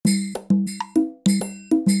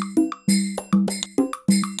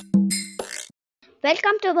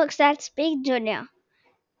Welcome to Books That Speak Junior.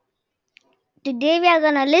 Today we are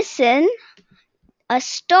gonna listen a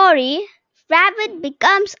story. Rabbit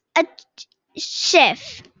becomes a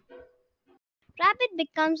chef. Rabbit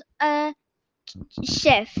becomes a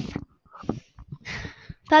chef.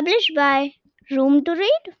 Published by Room to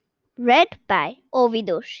Read. Read by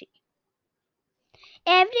Ovidoshi.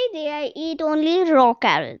 Every day I eat only raw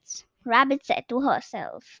carrots. Rabbit said to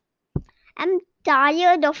herself. I'm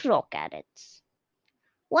tired of raw carrots.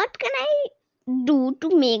 What can I do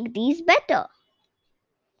to make these better?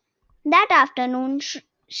 That afternoon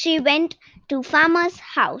she went to farmer's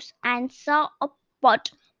house and saw a pot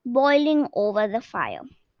boiling over the fire.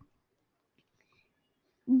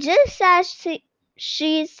 Just as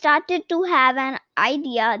she started to have an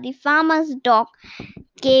idea, the farmer's dog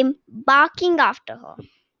came barking after her.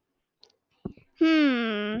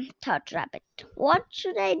 Thought Rabbit. What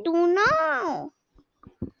should I do now?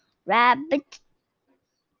 Rabbit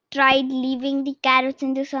tried leaving the carrots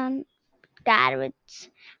in the sun. Carrots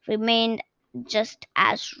remained just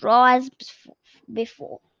as raw as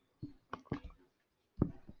before.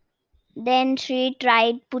 Then she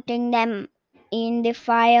tried putting them in the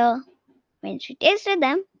fire. When she tasted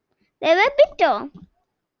them, they were bitter.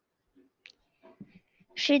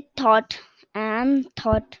 She thought and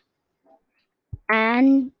thought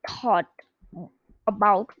and thought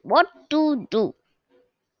about what to do.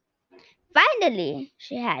 Finally,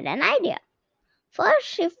 she had an idea. First,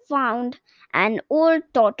 she found an old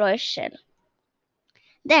tortoise shell.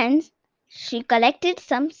 Then, she collected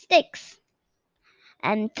some sticks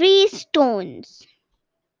and 3 stones.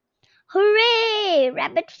 Hooray!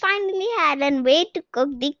 Rabbit finally had a way to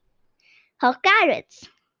cook her carrots.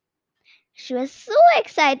 She was so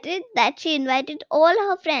excited that she invited all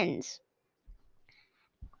her friends,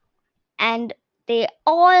 and they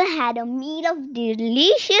all had a meal of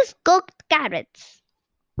delicious cooked carrots.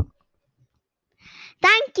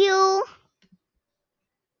 Thank you.